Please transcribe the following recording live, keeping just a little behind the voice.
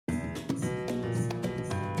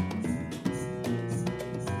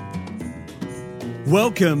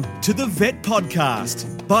Welcome to the Vet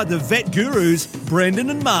Podcast by the Vet Gurus,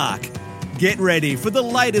 Brendan and Mark. Get ready for the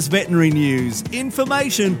latest veterinary news,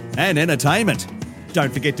 information and entertainment.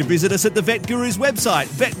 Don't forget to visit us at the Vet Gurus website,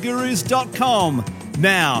 vetgurus.com.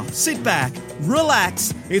 Now, sit back,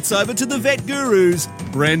 relax. It's over to the Vet Gurus,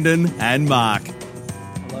 Brendan and Mark.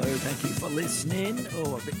 Hello, thank you for listening.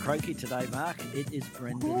 Oh, a bit croaky today, Mark. It is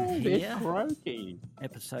Brendan here. A bit croaky.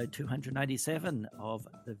 Episode 287 of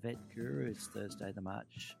the Vet Gurus, Thursday, the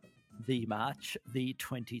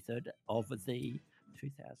 23rd of the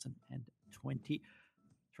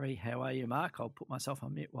 2023. How are you, Mark? I'll put myself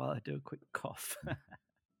on mute while I do a quick cough.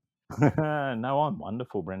 No, I'm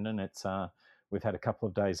wonderful, Brendan. It's we've had a couple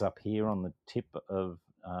of days up here on the tip of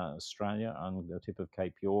Australia, on the tip of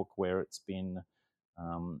Cape York, where it's been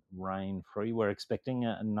rain-free. We're expecting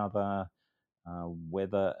another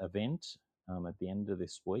weather event at the end of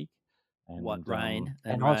this week. And, what, rain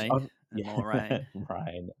and and rain and more rain?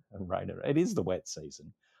 rain. It is the wet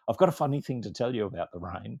season. I've got a funny thing to tell you about the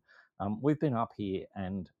rain. We've been up here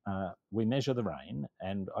and we measure the rain,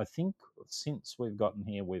 and I think since we've gotten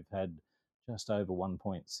here, we've had just over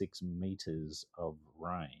 1.6 metres of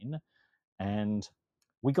rain, and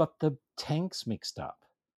we got the tanks mixed up.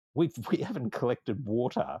 We haven't collected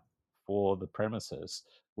water for the premises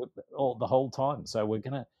the whole time, so we're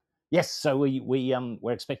gonna. Yes, so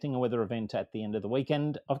we're expecting a weather event at the end of the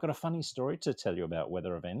weekend. I've got a funny story to tell you about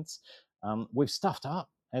weather events. We've stuffed up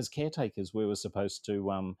as caretakers. We were supposed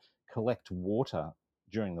to collect water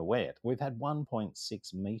during the wet. We've had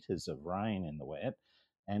 1.6 metres of rain in the wet,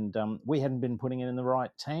 and we hadn't been putting it in the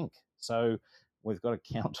right tank. So we've got to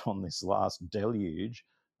count on this last deluge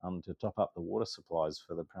to top up the water supplies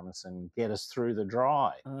for the premise and get us through the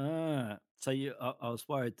dry. So I was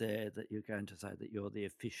worried there that you're going to say that you're the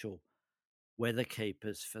official weather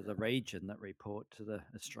keepers for the region that report to the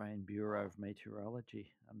Australian Bureau of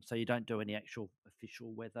Meteorology. So you don't do any actual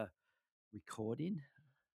official weather recording?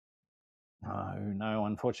 No,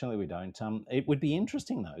 unfortunately we don't. It would be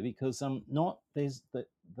interesting though, because there's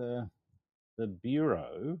the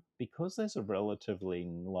Bureau, because there's a relatively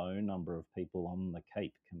low number of people on the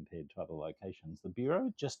Cape compared to other locations. The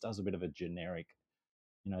Bureau just does a bit of a generic,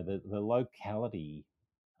 the locality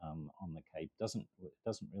on the Cape doesn't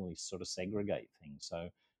really sort of segregate things.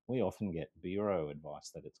 So we often get Bureau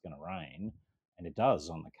advice that it's going to rain, and it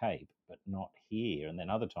does on the Cape, but not here. And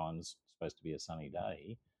then other times it's supposed to be a sunny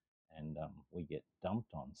day, and we get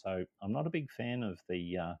dumped on. So I'm not a big fan of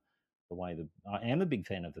I am a big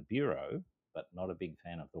fan of the Bureau, but not a big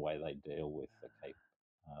fan of the way they deal with the Cape.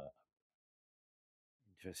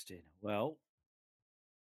 Interesting. Well,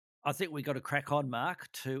 I think we got to crack on,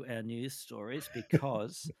 Mark, to our news stories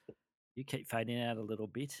because you keep fading out a little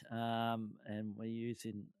bit, and we're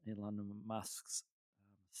using Elon Musk's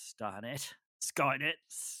Skynet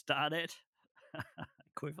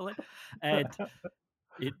equivalent, and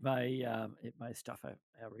it may stuff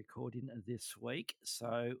our recording this week.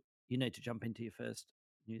 So you need to jump into your first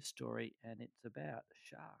news story, and it's about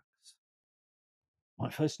sharks.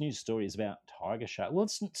 My first news story is about tiger shark. Well,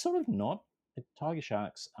 it's sort of not. Tiger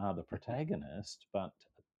sharks are the protagonist, but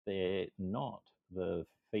they're not the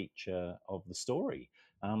feature of the story.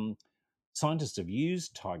 Scientists have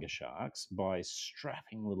used tiger sharks by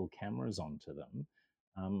strapping little cameras onto them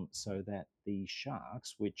so that the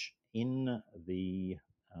sharks, which in the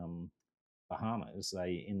Bahamas,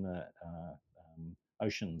 in the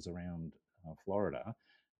oceans around Florida,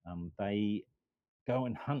 they go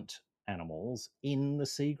and hunt animals in the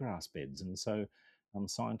seagrass beds. And so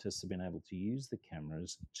scientists have been able to use the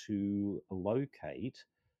cameras to locate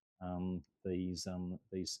these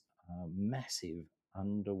massive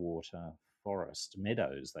underwater forest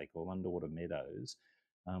meadows, they call underwater meadows.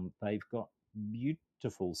 They've got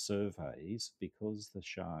beautiful surveys because the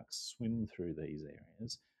sharks swim through these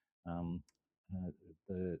areas.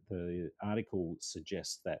 The article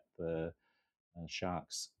suggests that the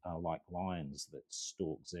sharks are like lions that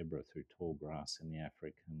stalk zebra through tall grass in the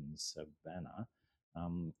African savanna.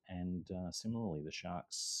 And similarly, the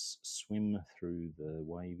sharks swim through the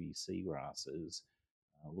wavy seagrasses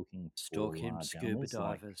looking for Stalking large scuba animals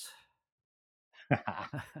divers.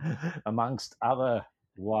 amongst other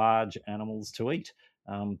large animals to eat.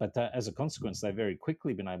 But as a consequence, they've very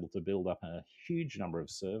quickly been able to build up a huge number of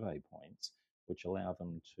survey points, which allow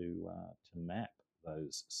them to map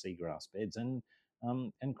those seagrass beds. And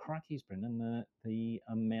crikeys, Brendan, the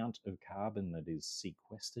amount of carbon that is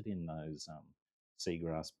sequestered in those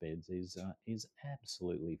seagrass beds is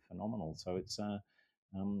absolutely phenomenal. So it's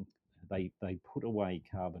they put away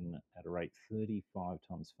carbon at a rate 35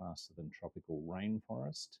 times faster than tropical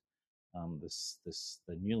rainforest.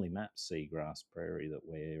 the newly mapped seagrass prairie that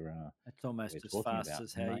It's almost we're as talking fast about.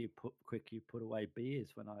 as how quick you put away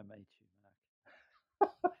beers when I meet you,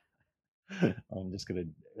 I'm just gonna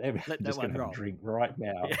Mark. Let I'm that just one gonna have a roll. drink right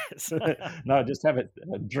now. Yes. No, just have a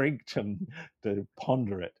drink to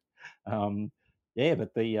ponder it. Yeah,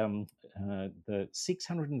 but the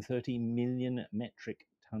 630 million metric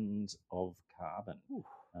tons of carbon, Ooh,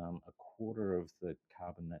 a quarter of the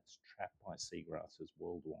carbon that's trapped by seagrasses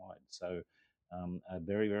worldwide. So. A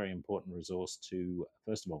very, very important resource to,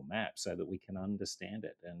 first of all, map so that we can understand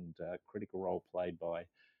it, and critical role played by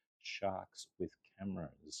sharks with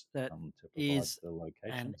cameras that to provide is the an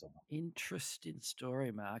locations on them. interesting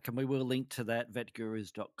story, Mark. And we will link to that,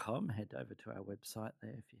 vetgurus.com. Head over to our website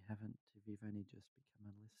there if you've only just become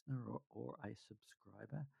a listener or a subscriber,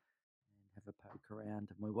 and have a poke around.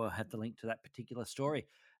 And we will have the link to that particular story,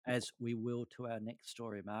 as we will to our next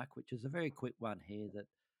story, Mark, which is a very quick one here that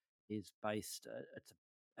is based,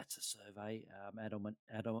 it's a survey,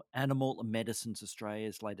 Animal Medicines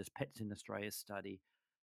Australia's latest Pets in Australia study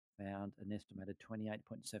found an estimated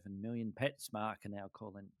 28.7 million pets, Mark, are now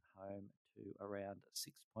calling home to around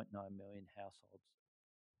 6.9 million households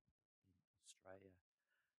in Australia.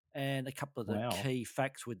 And a couple of the Wow. key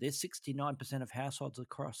facts with this: 69% of households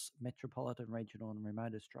across metropolitan, regional, and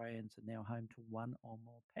remote Australians are now home to one or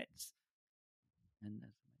more pets. And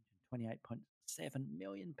as I mentioned, 28.7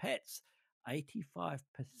 million pets. 85%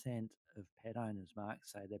 of pet owners, Mark,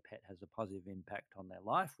 say their pet has a positive impact on their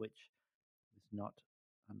life, which is not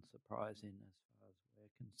unsurprising as far as we're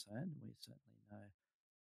concerned. We certainly know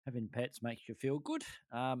having pets makes you feel good.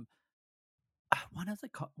 One of the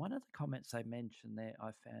comments they mentioned there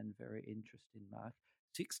I found very interesting, Mark.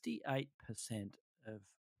 68% of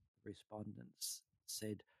respondents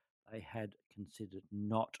said they had considered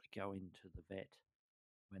not going to the vet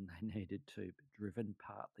when they needed to, but driven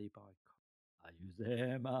partly by. Are you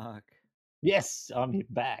there, Mark? Yes, I'm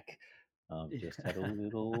back. I've just had a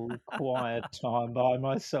little quiet time by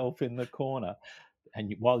myself in the corner.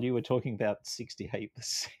 And while you were talking about 68%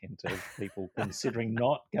 of people considering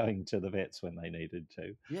not going to the vets when they needed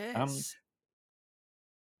to, um, Yes,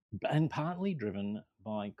 and partly driven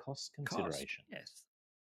by cost cost. consideration. Yes.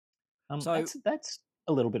 So That's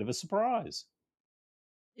a little bit of a surprise.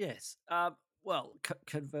 yes. Well,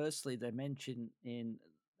 conversely, they mention in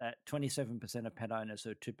that 27% of pet owners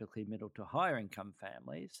are typically middle to higher income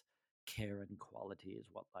families. Care and quality is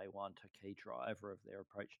what they want, a key driver of their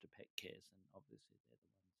approach to pet cares, and obviously they're the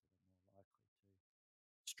ones that are more likely to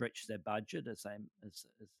stretch their budget, as they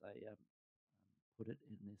put it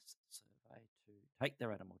in this survey, to take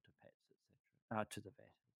their animal to pets, etc., to the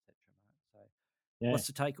vet, etc. So Yeah. what's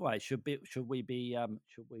the takeaway? Should we be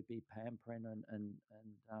pampering and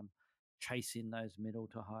chasing those middle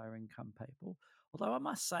to higher income people? Although I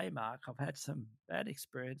must say, Mark, I've had some bad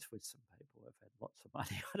experience with some people who've had lots of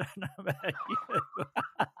money. I don't know about you,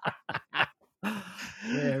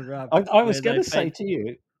 I was where going to they've say been. to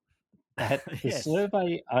you that the Yes,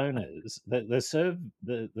 survey owners, the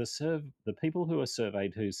people who were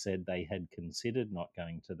surveyed who said they had considered not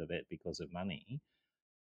going to the vet because of money,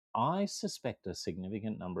 I suspect a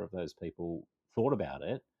significant number of those people thought about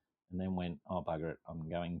it and then went, "Oh bugger it, I'm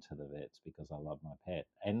going to the vets because I love my pet."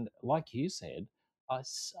 And like you said,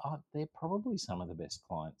 they're probably some of the best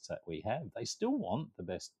clients that we have. They still want the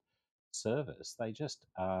best service. They just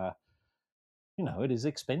it is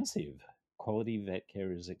expensive. Quality vet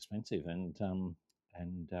care is expensive, and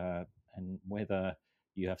and whether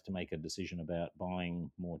you have to make a decision about buying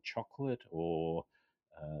more chocolate or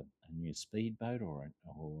a new speedboat or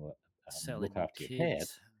selling look your after your pet,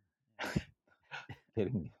 kids.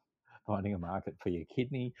 getting finding a market for your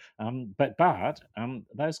kidney. But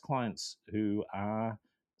those clients who are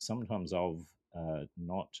sometimes of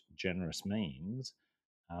not generous means,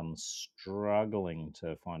 struggling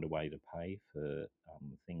to find a way to pay for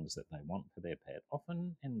things that they want for their pet,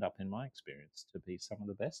 often end up, in my experience, to be some of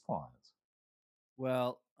the best clients.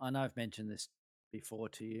 Well, I know I've mentioned this before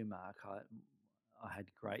to you, Mark. I had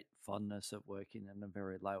great fondness of working in a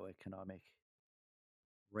very low economic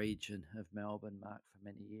region of Melbourne, Mark, for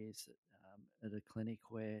many years at a clinic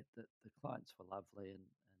where the clients were lovely, and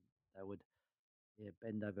they would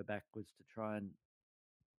bend over backwards to try and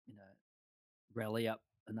you know rally up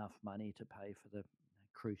enough money to pay for the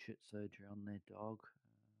cruciate surgery on their dog,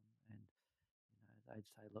 and they'd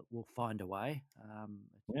say, "Look, we'll find a way. It's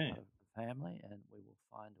Yeah, part of the family, and we will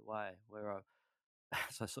find a way." Where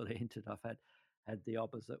as I sort of hinted, I've had the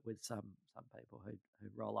opposite with some people who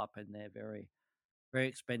roll up in their very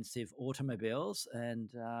expensive automobiles, and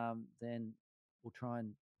then we'll try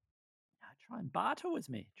and try and barter with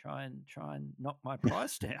me, try and knock my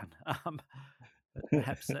price down. But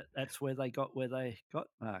perhaps that's where they got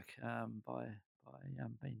Mark, by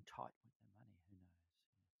being tight with their money. Who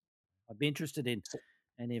knows? I'd be interested in So,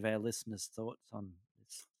 any of our listeners' thoughts on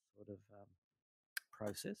this sort of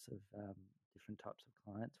process of different types of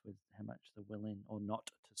clients with how much they're willing or not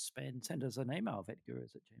to spend. Send us an email,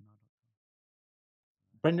 vetgurus@gmail.com.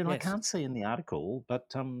 Brendan, I Yes. can't see in the article,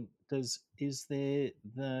 but is there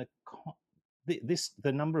the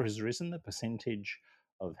number has risen, the percentage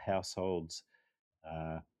of households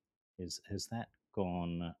has that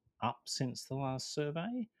gone up since the last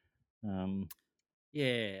survey?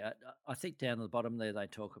 Yeah, I think down at the bottom there they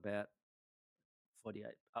talk about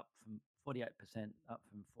 48 up from 48% up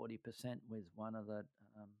from 40% with one of the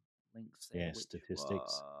links there, Yeah,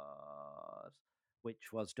 statistics.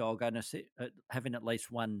 which was dog ownership, having at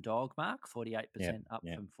least one dog. Mark, 48% Yeah, up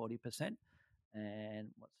yeah. from 40%,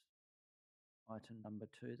 and what's item number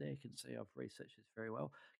 2 there? You can see I've researched this very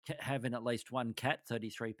well. Having at least one cat,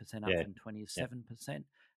 33% up Yeah, from 27%,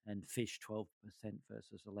 and fish 12%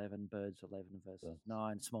 versus 11, birds 11 versus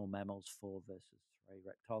 9, small mammals 4 versus 3,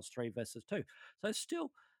 reptiles 3 versus 2. So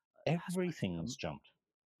still, I suppose, everything's jumped.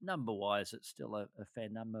 number wise, it's still a fair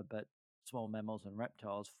number, but small mammals and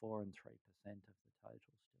reptiles 4 and 3% of the total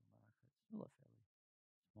still market. Still a fairly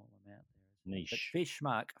small amount there, isn't it? But Niche. fish,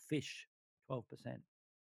 Mark, fish 12%,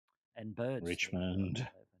 and birds there as well, Richmond.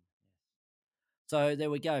 11. Yes. So there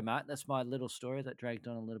we go, Mark. That's my little story that dragged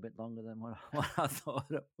on a little bit longer than what I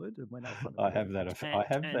thought it would, and went off on a I bit of have a that. I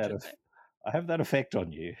have that. tangent there. I have that effect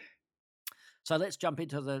on you. So let's jump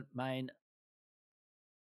into the main,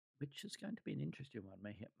 which is going to be an interesting one,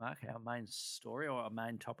 Mark. Our main story or our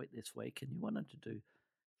main topic this week, and you wanted to do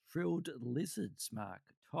frilled lizards, Mark.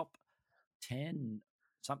 Top 10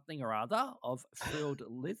 something or other of frilled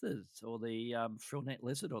lizards, or the frill neck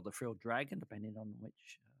lizard, or the frilled dragon, depending on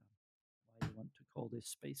which way you want to call this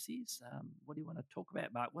species. What do you want to talk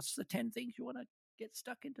about, Mark? What's the 10 things you want to get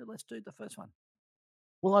stuck into? Let's do the first one.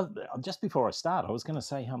 Well, just before I start, I was going to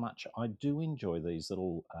say how much I do enjoy these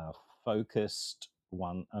little focused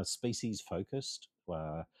species focused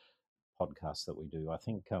podcasts that we do. I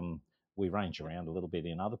think we range around a little bit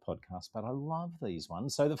in other podcasts, but I love these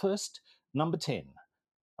ones. So the first, number 10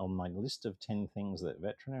 on my list of 10 things that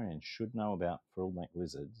veterinarians should know about frilled neck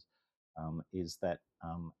lizards is that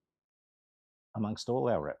amongst all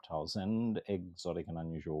our reptiles and exotic and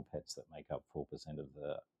unusual pets that make up 4% of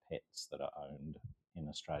the pets that are owned in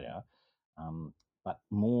Australia, but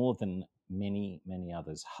more than many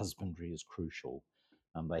others, husbandry is crucial.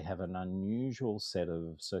 They have an unusual set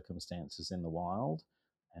of circumstances in the wild,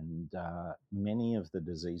 and many of the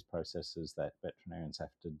disease processes that veterinarians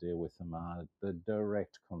have to deal with them are the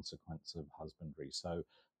direct consequence of husbandry. So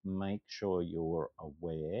make sure you're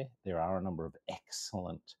aware. There are a number of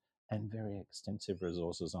excellent and very extensive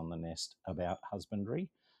resources on the nest about husbandry,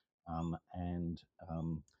 um, and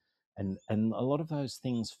um, and a lot of those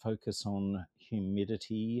things focus on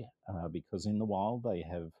humidity because in the wild they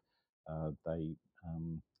have they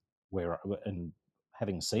where and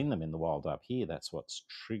having seen them in the wild up here, that's what's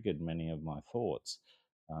triggered many of my thoughts.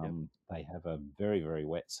 Yep. They have a very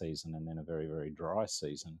wet season and then a very dry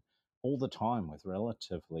season all the time with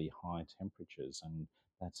relatively high temperatures, and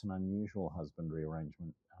that's an unusual husbandry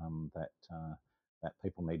arrangement that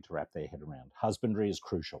people need to wrap their head around. Husbandry is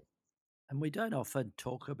crucial. And we don't often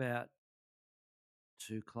talk about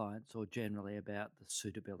to clients or generally about the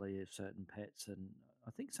suitability of certain pets, and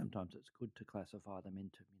I think sometimes it's good to classify them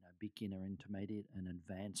into beginner, intermediate, and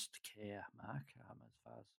advanced care, Mark, as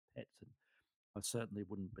far as pets. And I certainly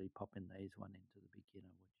wouldn't be popping these one into the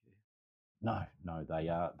beginner, would you? No, they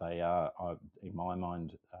are. In my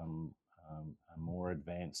mind, a more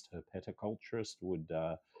advanced herpetoculturist would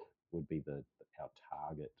be our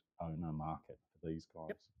target owner market for these guys.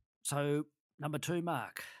 Yep. So number 2,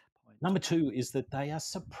 Mark. Point. Number 2 is that they are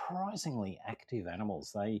surprisingly active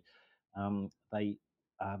animals. They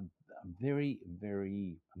are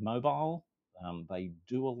very mobile. They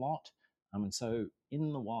do a lot, and so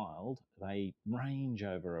in the wild they range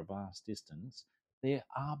over a vast distance. They're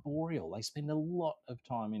arboreal. They spend a lot of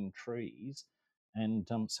time in trees, and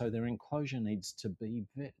so their enclosure needs to be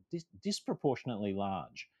disproportionately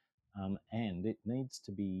large, and it needs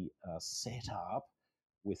to be set up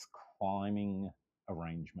with climbing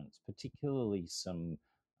arrangements, particularly some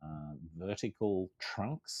vertical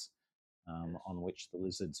trunks Yes. on which the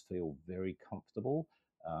lizards feel very comfortable,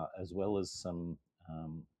 as well as some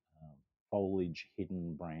foliage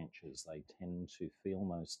hidden branches. They tend to feel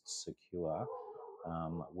most secure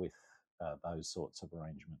with those sorts of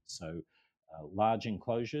arrangements. So large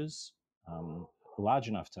enclosures, large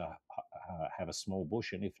enough to have a small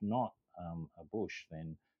bush, and if not a bush,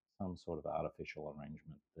 then some sort of artificial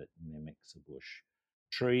arrangement that mimics a bush.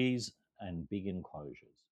 Trees and big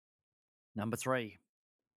enclosures. Number 3.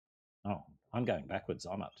 Oh, I'm going backwards.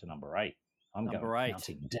 I'm up to number 8. I'm Number going 8.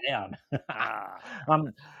 counting down. Ah,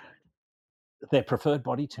 um, their preferred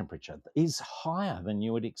body temperature is higher than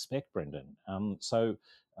you would expect, Brendan.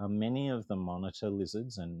 Many of the monitor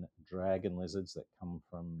lizards and dragon lizards that come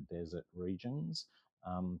from desert regions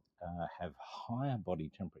have higher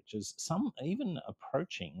body temperatures, some even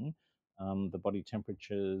approaching the body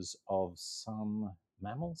temperatures of some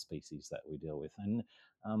mammal species that we deal with. And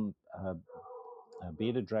um, uh,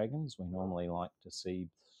 bearded dragons, we normally like to see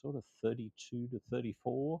sort of 32 to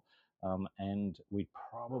 34, and we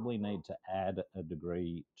probably need to add a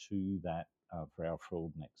degree to that for our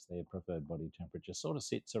frilled necks. Their preferred body temperature sort of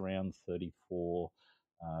sits around 34,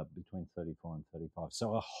 between 34 and 35.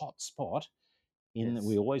 So a hot spot we yes.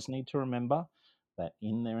 always need to remember that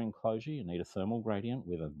in their enclosure you need a thermal gradient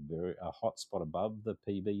with a hot spot above the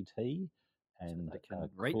PBT So and they a can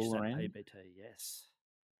reach cooler that end. PBT, yes.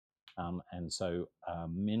 And so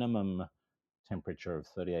minimum temperature of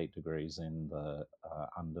 38 degrees in the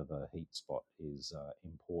under the heat spot is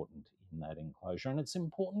important in that enclosure, and it's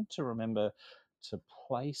important to remember to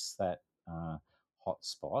place that hot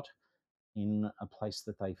spot in a place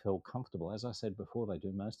that they feel comfortable. As I said before, they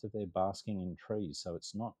do most of their basking in trees, so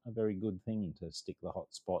it's not a very good thing to stick the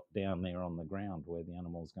hot spot down there on the ground where the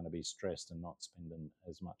animal's going to be stressed and not spending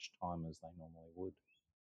as much time as they normally would.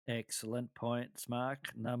 Excellent points, Mark.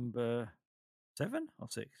 Number 7 or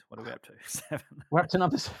 6? What are we up to? 7. We're up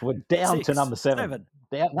to we're down 6. to number 7. 7.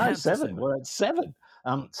 No, Down to 7. 7. We're at 7.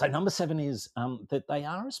 So number 7 is that they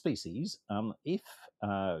are a species. If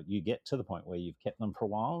you get to the point where you've kept them for a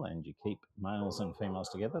while and you keep males and females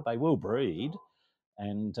together, they will breed,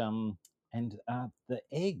 and the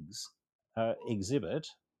eggs exhibit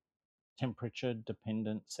temperature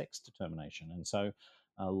dependent sex determination. And so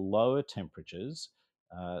lower temperatures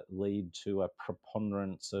lead to a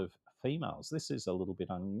preponderance of females. This is a little bit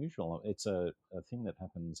unusual. It's a thing that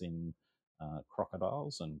happens in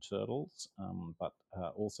crocodiles and turtles, but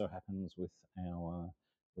also happens with our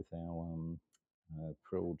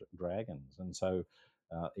frilled dragons. And so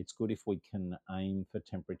it's good if we can aim for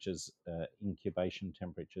temperatures, incubation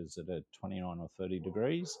temperatures at a 29 or 30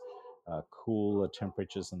 degrees. Cooler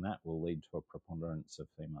temperatures than that will lead to a preponderance of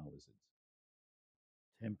female lizards.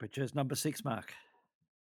 Temperatures. Number 6, Mark.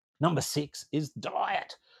 Number 6 is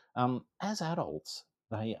diet. As adults,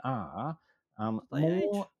 they are They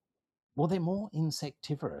age. they're more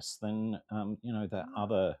insectivorous than the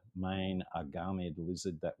other main agamid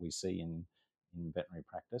lizard that we see in veterinary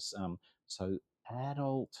practice. So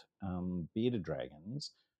adult bearded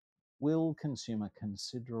dragons will consume a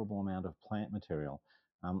considerable amount of plant material.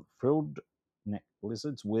 Frilled neck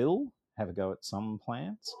lizards will have a go at some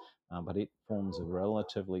plants, but it forms a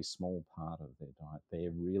relatively small part of their diet.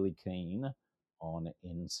 They're really keen on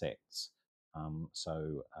insects.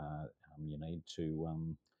 You need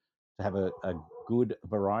to have a good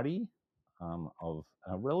variety of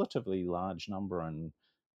a relatively large number, and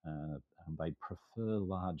they prefer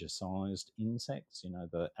larger sized insects,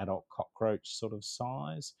 the adult cockroach sort of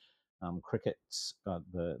size. Crickets,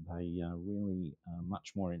 they really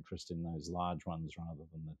much more interested in those large ones rather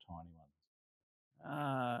than the tiny ones.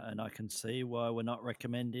 And I can see why we're not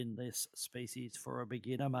recommending this species for a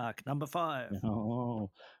beginner, Mark. Number 5. Oh,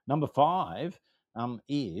 number 5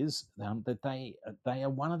 is that they are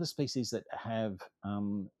one of the species that have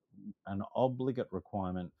an obligate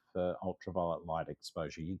requirement for ultraviolet light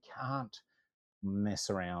exposure. You can't mess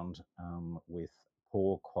around with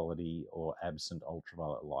poor quality or absent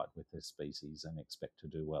ultraviolet light with this species and expect to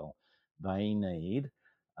do well. They need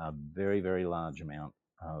a very, very large amount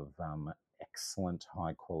of excellent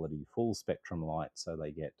high quality full spectrum light so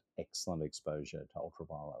they get excellent exposure to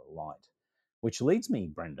ultraviolet light. Which leads me,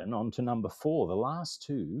 Brendan, on to number 4. The last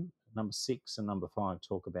two, number 6 and number 5,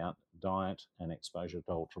 talk about diet and exposure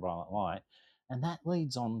to ultraviolet light. And that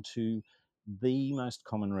leads on to the most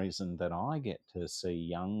common reason that I get to see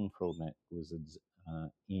young frilled neck lizards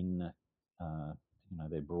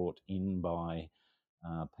they're brought in by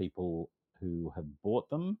people who have bought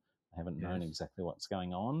them, haven't known Yes. exactly what's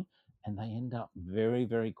going on, and they end up very,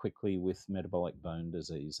 very quickly with metabolic bone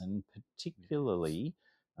disease. And particularly,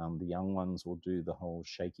 the young ones will do the whole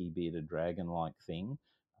shaky bearded dragon like thing.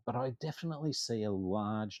 But I definitely see a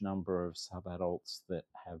large number of subadults that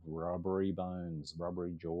have rubbery bones,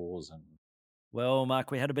 rubbery jaws, and Well, Mark,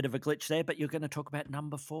 we had a bit of a glitch there, but you're going to talk about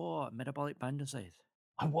number 4, metabolic bone disease.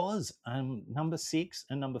 I was. Number 6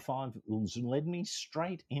 and number 5 led me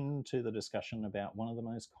straight into the discussion about one of the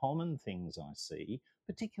most common things I see,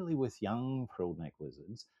 particularly with young frilled neck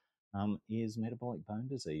lizards, is metabolic bone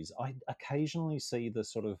disease. I occasionally see the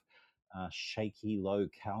sort of shaky, low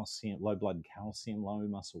calcium, low blood calcium, low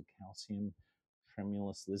muscle calcium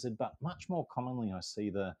tremulous lizard, but much more commonly I see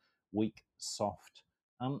the weak, soft,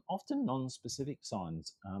 often non-specific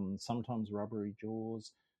signs, sometimes rubbery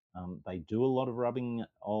jaws. They do a lot of rubbing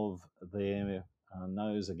of their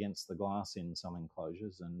nose against the glass in some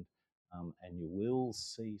enclosures, and you will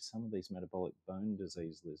see some of these metabolic bone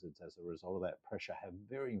disease lizards, as a result of that pressure, have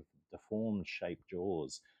very deformed shaped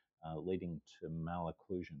jaws, leading to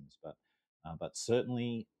malocclusions. But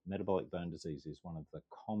certainly, metabolic bone disease is one of the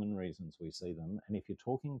common reasons we see them. And if you're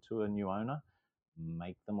talking to a new owner,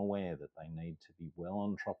 make them aware that they need to be well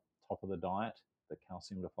on top of the diet, the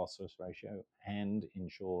calcium to phosphorus ratio, and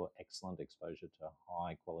ensure excellent exposure to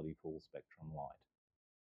high quality full spectrum light.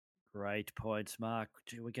 Great points, Mark.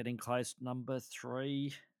 We're getting close. Number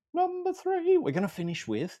 3. Number 3, we're going to finish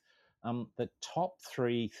with the top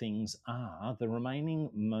 3 things are the remaining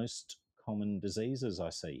most common diseases I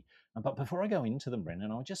see. But before I go into them,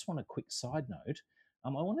 Brendan, I just want a quick side note. I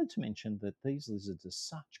wanted to mention that these lizards are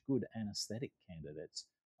such good anaesthetic candidates.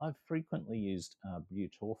 I've frequently used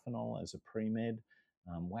butorphanol as a pre-med,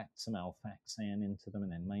 whacked some alfaxan into them,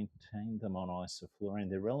 and then maintained them on isoflurane.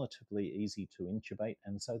 They're relatively easy to intubate,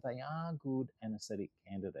 and so they are good anaesthetic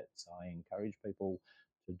candidates. I encourage people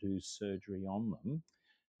to do surgery on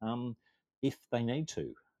them if they need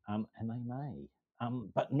to, and they may,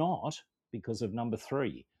 but not because of number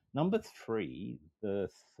 3. Number 3, the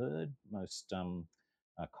third most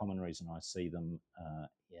common reason I see them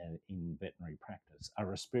in veterinary practice are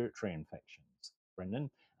respiratory infections, Brendan.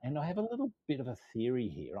 And I have a little bit of a theory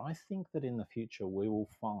here. I think that in the future we will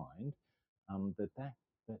find that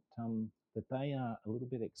they are a little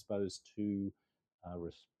bit exposed to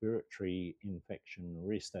respiratory infection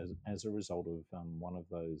risk as a result of one of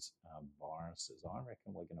those viruses. I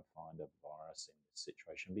reckon we're going to find a virus in this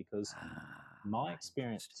situation because my Interesting.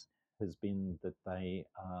 experience has been that they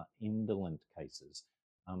are indolent cases.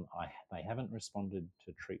 They haven't responded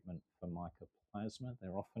to treatment for mycoplasma.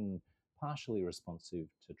 They're often partially responsive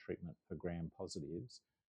to treatment for gram positives.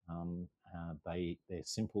 Their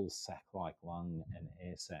simple sac-like lung and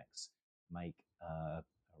air sacs make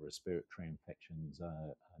respiratory infections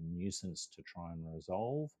a nuisance to try and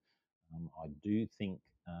resolve. I do think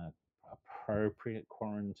appropriate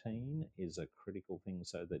quarantine is a critical thing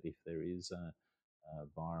so that if there is a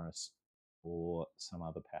virus or some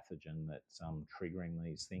other pathogen that's triggering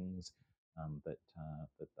these things, that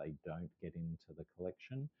they don't get into the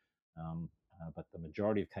collection. But the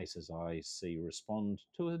majority of cases I see respond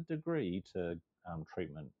to a degree to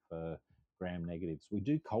treatment for gram negatives. We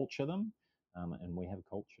do culture them, and we have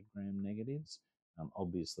cultured gram negatives.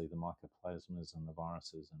 Obviously, the mycoplasmas and the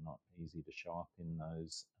viruses are not easy to show up in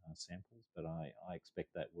those samples, but I expect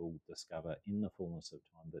that we'll discover in the fullness of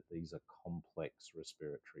time that these are complex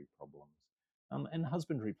respiratory problems. And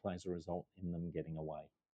husbandry plays a result in them getting away.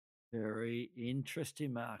 Very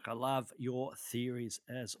interesting, Mark. I love your theories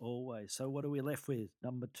as always. So, what are we left with?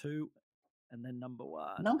 Number 2 and then number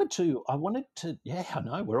 1. Number 2, I wanted to, yeah, I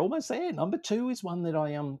know, we're almost there. Number 2 is one that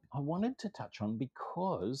I wanted to touch on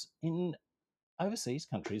because in overseas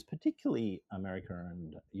countries, particularly America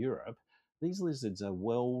and Europe, these lizards are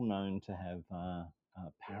well known to have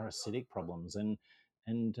parasitic problems, and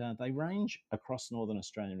they range across northern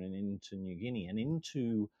Australia and into New Guinea and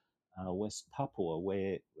into West Papua,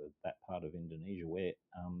 where that part of Indonesia, where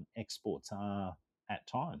exports are at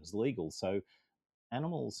times legal. So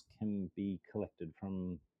animals can be collected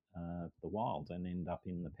from the wild and end up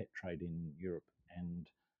in the pet trade in Europe and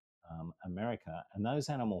America. And those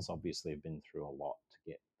animals obviously have been through a lot to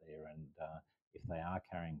get there. And if they are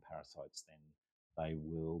carrying parasites, then they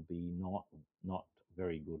will be not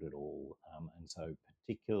very good at all. And so,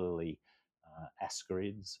 particularly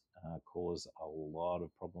ascarids cause a lot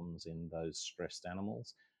of problems in those stressed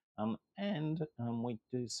animals. And we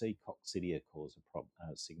do see coccidia cause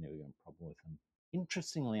a significant problem with them.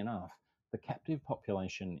 Interestingly enough, the captive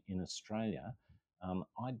population in Australia,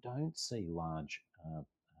 I don't see large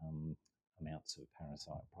amounts of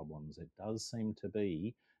parasite problems. It does seem to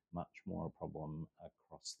be much more a problem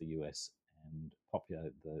across the US and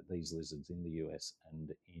these lizards in the US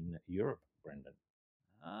and in Europe, Brendan.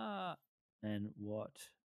 And what?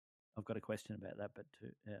 I've got a question about that, but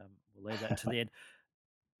we'll leave that to the end.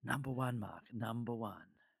 Number 1, Mark. Number 1.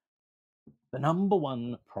 The number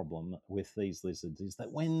one problem with these lizards is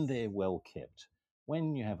that when they're well kept,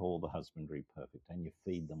 when you have all the husbandry perfect and you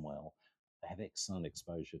feed them well, they have excellent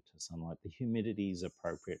exposure to sunlight, the humidity is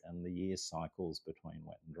appropriate, and the year cycles between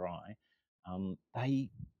wet and dry, they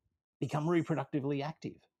become reproductively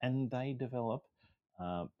active and they develop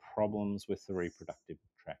problems with the reproductive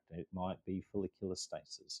tract. It might be follicular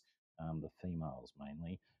stasis, the females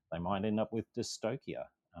mainly. They might end up with dystocia.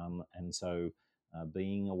 And so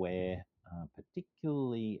being aware,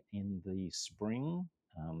 particularly in the spring,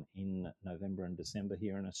 in November and December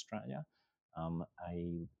here in Australia,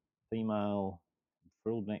 a female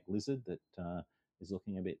frilled neck lizard that is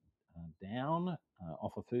looking a bit down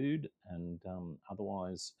off of food and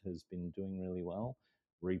otherwise has been doing really well.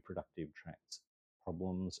 Reproductive tract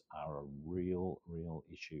problems are a real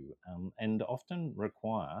issue and often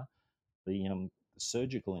require the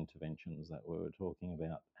surgical interventions that we were talking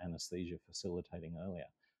about, anesthesia facilitating earlier.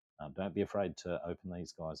 Don't be afraid to open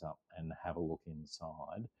these guys up and have a look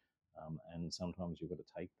inside. And sometimes you've got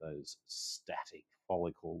to take those static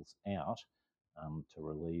follicles out to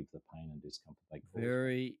relieve the pain and discomfort they cause.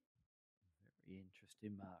 Very, very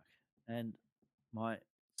interesting, Mark. And my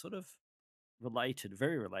sort of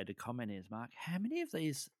very related comment is, Mark, how many of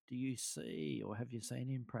these do you see or have you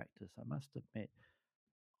seen in practice? I must admit,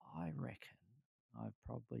 I reckon I've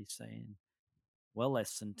probably seen well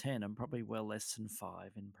less than 10 and probably well less than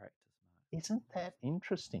 5 in practice, Mark. Isn't that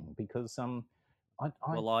interesting? Because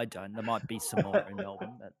well, I don't. There might be some more in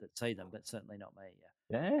Melbourne that see them, but certainly not me.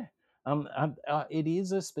 Yeah. It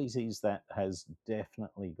is a species that has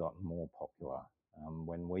definitely gotten more popular.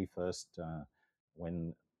 When we first,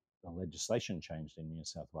 when the legislation changed in New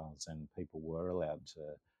South Wales and people were allowed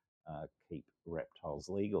to keep reptiles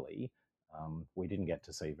legally, we didn't get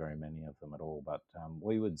to see very many of them at all. But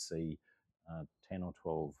we would see 10 or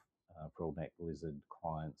 12 frilled neck lizard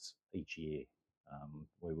clients each year.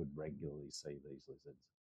 We would regularly see these lizards.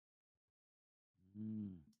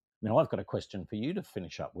 Mm. Now, I've got a question for you to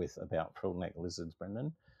finish up with about frilled neck lizards,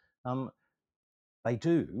 Brendan. They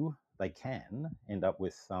can end up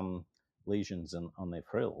with lesions on their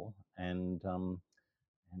frill, and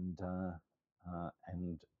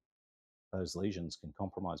those lesions can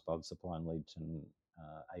compromise blood supply and lead to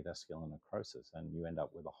avascular necrosis, and you end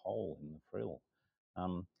up with a hole in the frill.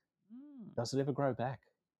 Does it ever grow back?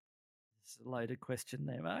 It's a loaded question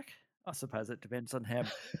there, Mark. I suppose it depends on how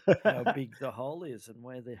big the hole is and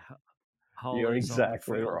where the hole You're is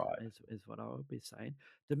exactly on the frill, right. is what I would be saying.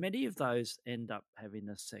 Do many of those end up having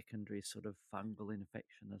a secondary sort of fungal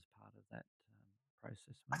infection as part of that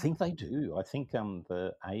process, Mark? I think they do. I think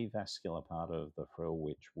the avascular part of the frill,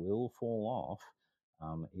 which will fall off,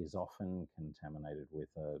 is often contaminated with,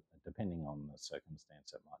 depending on the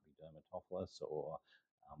circumstance, it might be dermatophilus or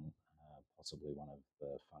possibly one of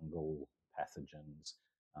the fungal pathogens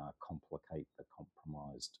complicate the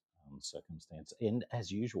compromised circumstance. And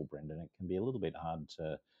as usual, Brendan, it can be a little bit hard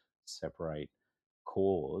to separate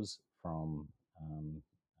cause from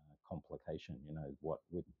complication. You know, what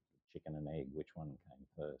with chicken and egg, which one came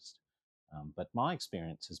first? But my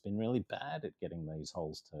experience has been really bad at getting these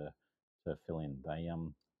holes to fill in. They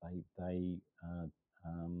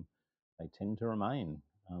tend to remain,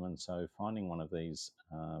 and so finding one of these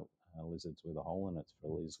lizards with a hole in its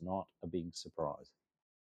frill is not a big surprise.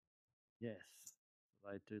 Yes,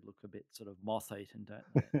 they do look a bit sort of moth-eaten,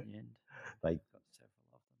 don't they, at the end? They got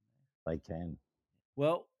several of them there. They can.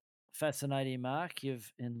 Well, fascinating, Mark.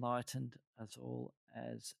 You've enlightened us all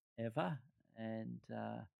as ever, and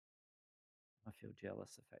I feel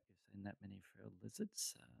jealous the fact you've seen that many frilled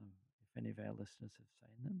lizards. If any of our listeners have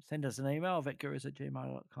seen them, send us an email,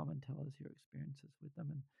 vetgurus@gmail.com, and tell us your experiences with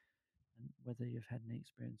them and whether you've had any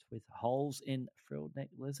experience with holes in frilled neck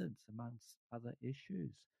lizards, amongst other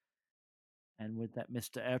issues. And with that,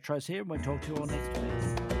 Mr. Outro's here, and we'll talk to you all next week.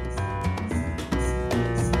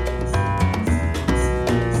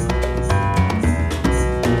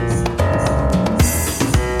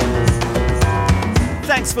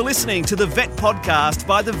 Thanks for listening to the Vet Podcast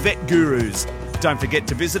by the Vet Gurus. Don't forget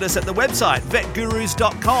to visit us at the website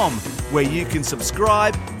vetgurus.com, where you can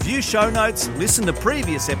subscribe, view show notes, listen to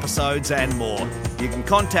previous episodes and more. You can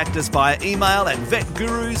contact us via email at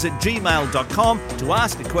vetgurus@gmail.com to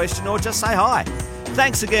ask a question or just say hi.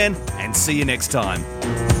 Thanks again and see you next time.